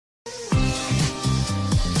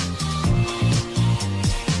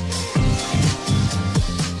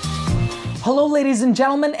Hello ladies and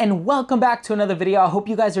gentlemen, and welcome back to another video. I hope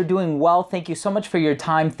you guys are doing well. Thank you so much for your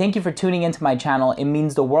time. Thank you for tuning into my channel. It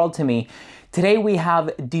means the world to me. Today we have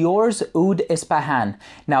Dior's Oud Ispahan.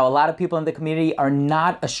 Now, a lot of people in the community are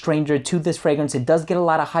not a stranger to this fragrance. It does get a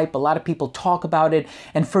lot of hype. A lot of people talk about it,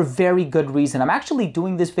 and for very good reason. I'm actually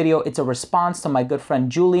doing this video. It's a response to my good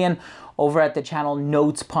friend Julian over at the channel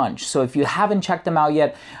Notes Punch. So if you haven't checked him out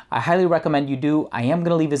yet, I highly recommend you do. I am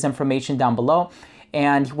gonna leave his information down below.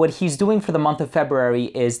 And what he's doing for the month of February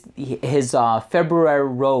is his February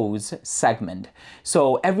Rose segment.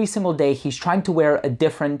 So every single day he's trying to wear a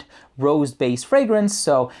different rose-based fragrance.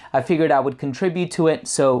 So I figured I would contribute to it.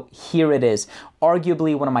 So here it is.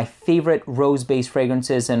 Arguably one of my favorite rose-based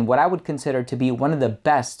fragrances and what I would consider to be one of the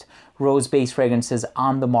best rose-based fragrances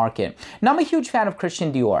on the market. Now, I'm a huge fan of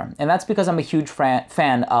Christian Dior, and that's because I'm a huge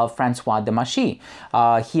fan of François Demachy.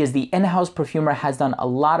 He is the in-house perfumer, has done a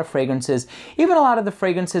lot of fragrances. Even a lot of the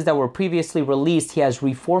fragrances that were previously released, he has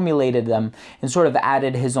reformulated them and sort of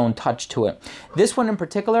added his own touch to it. This one in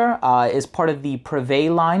particular is part of the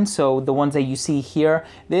Profile line, so the ones that you see here,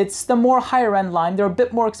 it's the more higher end line. They're a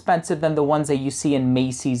bit more expensive than the ones that you see in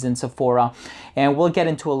Macy's and Sephora, and we'll get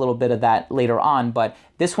into a little bit of that later on, but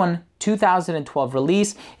this one, 2012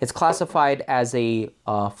 release. It's classified as a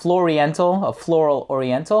floral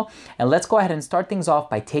oriental. And let's go ahead and start things off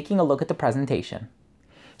by taking a look at the presentation.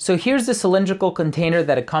 So here's the cylindrical container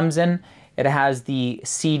that it comes in. It has the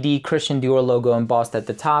CD Christian Dior logo embossed at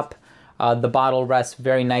the top. The bottle rests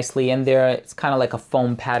very nicely in there. It's kind of like a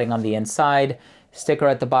foam padding on the inside. Sticker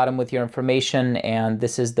at the bottom with your information. And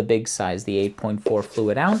this is the big size, the 8.4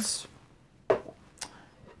 fluid ounce.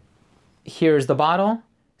 Here's the bottle.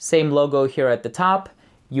 Same logo here at the top.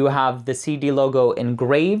 You have the CD logo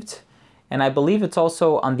engraved, and I believe it's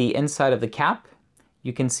also on the inside of the cap.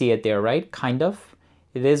 You can see it there, right? Kind of.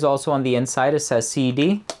 It is also on the inside. It says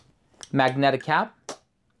CD. Magnetic cap.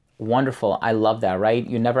 Wonderful. I love that, right?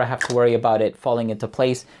 You never have to worry about it falling into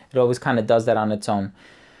place. It always kind of does that on its own.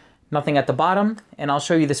 Nothing at the bottom, and I'll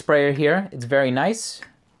show you the sprayer here. It's very nice.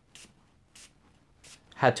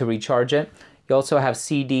 Had to recharge it. You also have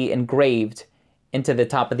CD engraved into the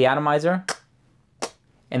top of the atomizer.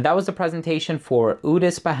 And that was the presentation for Oud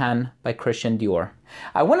Ispahan by Christian Dior.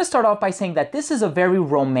 I want to start off by saying that this is a very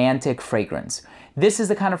romantic fragrance. This is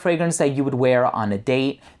the kind of fragrance that you would wear on a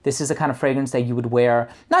date. This is the kind of fragrance that you would wear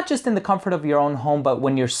not just in the comfort of your own home, but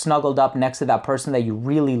when you're snuggled up next to that person that you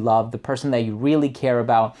really love, the person that you really care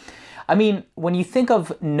about. I mean, when you think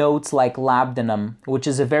of notes like labdanum, which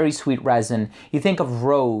is a very sweet resin, you think of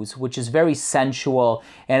rose, which is very sensual,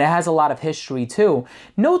 and it has a lot of history too.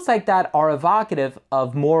 Notes like that are evocative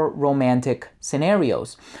of more romantic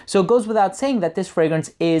scenarios. So it goes without saying that this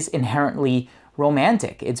fragrance is inherently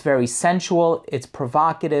romantic. It's very sensual, it's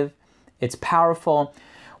provocative, it's powerful.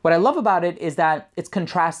 What I love about it is that it's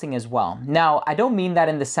contrasting as well. Now, I don't mean that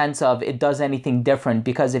in the sense of it does anything different,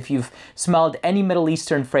 because if you've smelled any Middle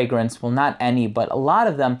Eastern fragrance, well, not any, but a lot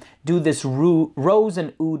of them do this rose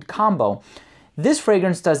and oud combo. This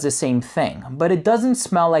fragrance does the same thing, but it doesn't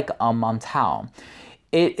smell like a menthol.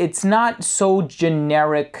 It's not so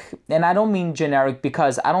generic, and I don't mean generic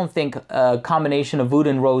because I don't think a combination of oud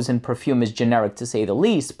and rose in perfume is generic, to say the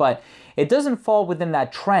least, but it doesn't fall within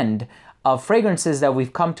that trend of fragrances that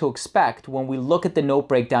we've come to expect when we look at the note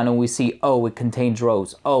breakdown and we see, oh, it contains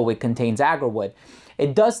rose, oh, it contains agarwood.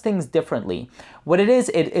 It does things differently. What it is,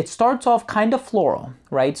 it starts off kind of floral,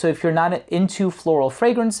 right? So if you're not into floral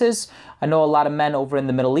fragrances, I know a lot of men over in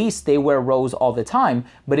the Middle East, they wear rose all the time,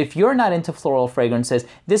 but if you're not into floral fragrances,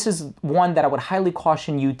 this is one that I would highly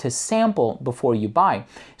caution you to sample before you buy.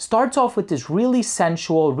 Starts off with this really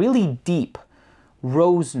sensual, really deep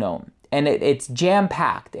rose note. And it's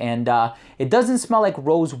jam-packed, and it doesn't smell like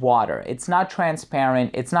rose water. It's not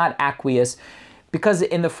transparent, it's not aqueous, because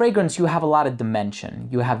in the fragrance you have a lot of dimension.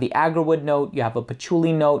 You have the agarwood note, you have a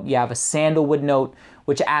patchouli note, you have a sandalwood note,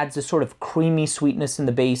 which adds a sort of creamy sweetness in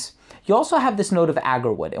the base. You also have this note of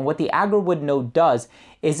agarwood, and what the agarwood note does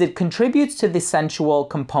is it contributes to the sensual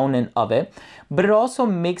component of it, but it also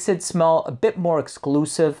makes it smell a bit more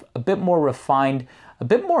exclusive, a bit more refined, a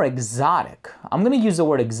bit more exotic. I'm gonna use the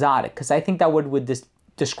word exotic because I think that word would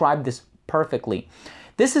describe this perfectly.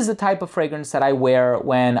 This is the type of fragrance that I wear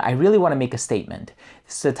when I really wanna make a statement.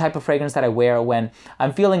 This is the type of fragrance that I wear when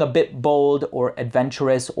I'm feeling a bit bold or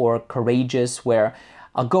adventurous or courageous, where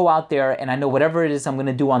I'll go out there and I know whatever it is I'm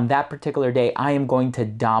gonna do on that particular day, I am going to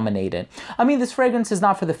dominate it. I mean, this fragrance is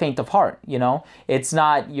not for the faint of heart, you know? It's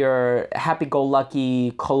not your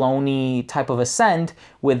happy-go-lucky, cologne-y type of a scent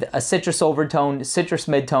with a citrus overtone, citrus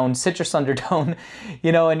midtone, citrus undertone,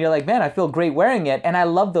 you know, and you're like, man, I feel great wearing it. And I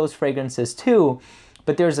love those fragrances too.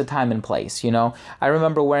 but there's a time and place, you know. I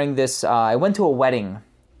remember wearing this, I went to a wedding,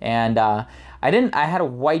 and I had a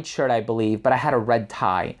white shirt, I believe, but I had a red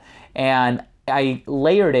tie, and I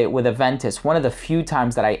layered it with a Ventus, one of the few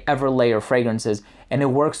times that I ever layer fragrances, and it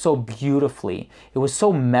works so beautifully. It was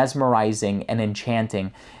so mesmerizing and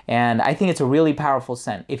enchanting, and I think it's a really powerful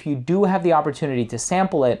scent. If you do have the opportunity to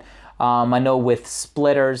sample it, I know with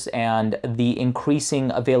splitters and the increasing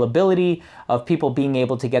availability of people being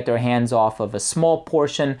able to get their hands off of a small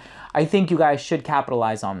portion, I think you guys should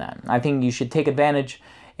capitalize on that. I think you should take advantage.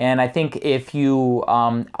 And I think if you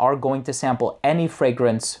are going to sample any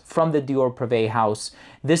fragrance from the Dior Privé house,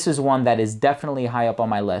 this is one that is definitely high up on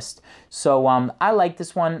my list. So I like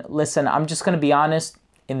this one. Listen, I'm just going to be honest.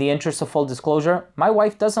 In the interest of full disclosure, my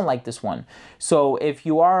wife doesn't like this one. So if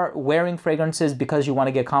you are wearing fragrances because you want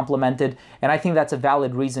to get complimented, and I think that's a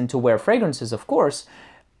valid reason to wear fragrances, of course,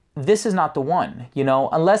 this is not the one, you know,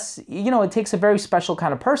 unless, you know, it takes a very special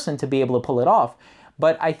kind of person to be able to pull it off.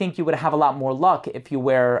 But I think you would have a lot more luck if you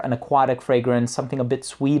wear an aquatic fragrance, something a bit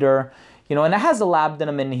sweeter, you know, and it has a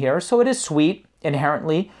labdanum in here, so it is sweet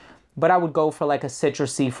inherently, but I would go for like a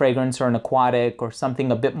citrusy fragrance or an aquatic or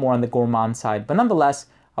something a bit more on the gourmand side. But nonetheless,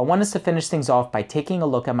 I want us to finish things off by taking a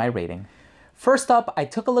look at my rating. First up, I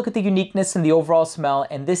took a look at the uniqueness and the overall smell,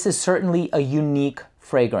 and this is certainly a unique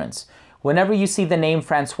fragrance. Whenever you see the name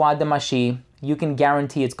François de Machy, you can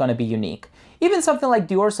guarantee it's going to be unique. Even something like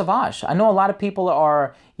Dior Sauvage. I know a lot of people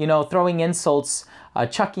are, you know, throwing insults,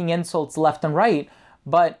 chucking insults left and right,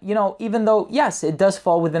 but, you know, even though, yes, it does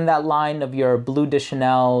fall within that line of your Bleu de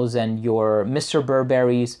Chanel's and your Mr.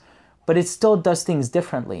 Burberry's, but it still does things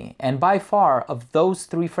differently. And by far, of those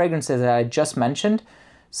three fragrances that I just mentioned,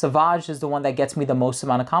 Sauvage is the one that gets me the most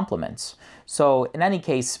amount of compliments. So in any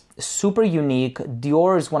case, super unique.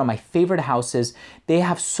 Dior is one of my favorite houses. They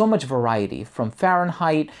have so much variety, from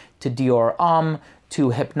Fahrenheit to Dior Homme to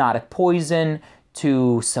Hypnotic Poison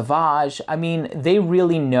to Sauvage. I mean, they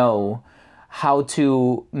really know how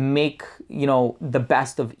to make, you know, the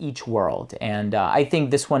best of each world. And I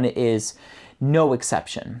think this one is no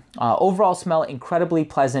exception. Overall smell, incredibly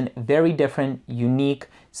pleasant, very different, unique,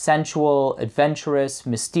 sensual, adventurous,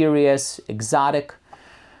 mysterious, exotic.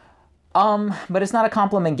 But it's not a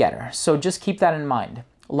compliment getter, so just keep that in mind.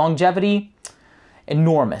 Longevity,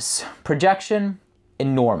 enormous. Projection,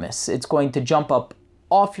 enormous. It's going to jump up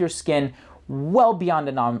off your skin well beyond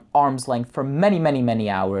an arm's length for many, many, many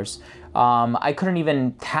hours. I couldn't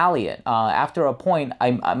even tally it. After a point,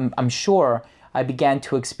 I'm sure I began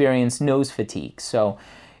to experience nose fatigue. So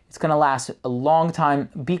it's gonna last a long time.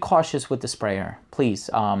 Be cautious with the sprayer, please.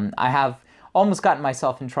 I have almost gotten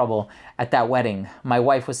myself in trouble at that wedding. My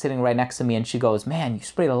wife was sitting right next to me and she goes, "Man, you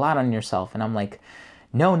sprayed a lot on yourself." And I'm like,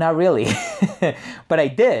 "No, not really." But I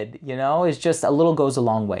did, you know, it's just a little goes a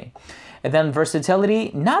long way. And then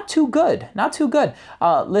versatility, not too good, not too good.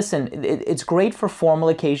 Listen, it's great for formal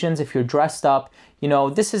occasions if you're dressed up. You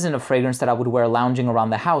know, this isn't a fragrance that I would wear lounging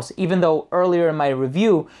around the house, even though earlier in my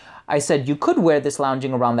review, I said you could wear this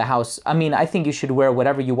lounging around the house. I mean, I think you should wear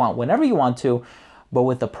whatever you want, whenever you want to, but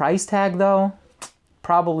with the price tag though,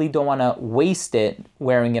 probably don't want to waste it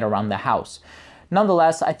wearing it around the house.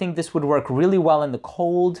 Nonetheless, I think this would work really well in the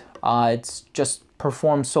cold. It's just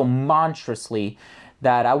performed so monstrously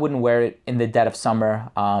that I wouldn't wear it in the dead of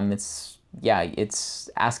summer. It's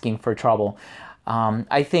asking for trouble.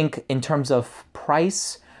 I think in terms of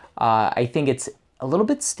price, I think it's a little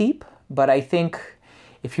bit steep, but I think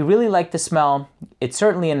if you really like the smell, it's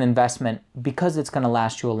certainly an investment because it's going to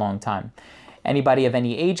last you a long time. Anybody of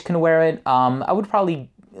any age can wear it. I would probably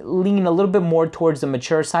lean a little bit more towards the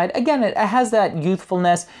mature side. Again, it has that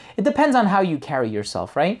youthfulness. It depends on how you carry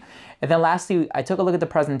yourself, right? And then lastly, I took a look at the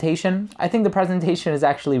presentation. I think the presentation is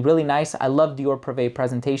actually really nice. I love Dior Privé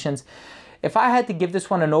presentations. If I had to give this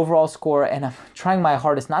one an overall score, and I'm trying my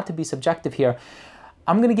hardest not to be subjective here,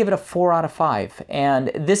 I'm going to give it a 4 out of 5. And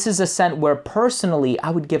this is a scent where personally I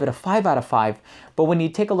would give it a 5 out of 5. But when you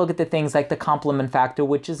take a look at the things like the compliment factor,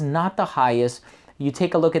 which is not the highest, you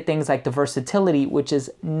take a look at things like the versatility, which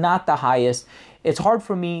is not the highest, it's hard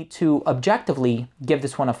for me to objectively give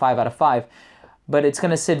this one a 5 out of 5. But it's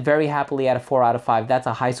going to sit very happily at a 4 out of 5. That's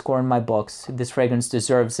a high score in my books. This fragrance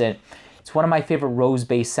deserves it. It's one of my favorite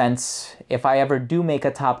rose-based scents. If I ever do make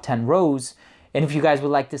a top 10 rose, and if you guys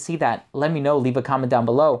would like to see that, let me know. Leave a comment down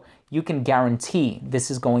below. You can guarantee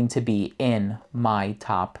this is going to be in my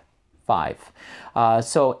top 5. 5.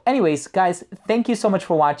 So anyways, guys, thank you so much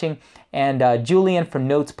for watching. And Julian from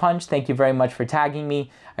Notes Punch, thank you very much for tagging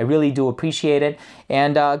me. I really do appreciate it.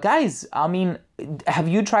 And guys, I mean, have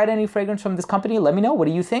you tried any fragrance from this company? Let me know. What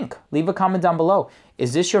do you think? Leave a comment down below.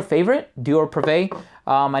 Is this your favorite, Dior Privé?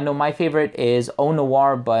 I know my favorite is Eau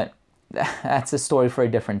Noir, but that's a story for a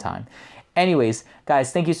different time. Anyways,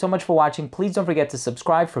 guys, thank you so much for watching. Please don't forget to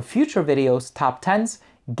subscribe for future videos, top 10s,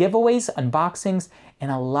 giveaways, unboxings, and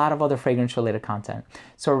a lot of other fragrance-related content.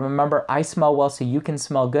 So remember, I smell well so you can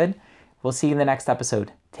smell good. We'll see you in the next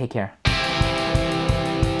episode. Take care.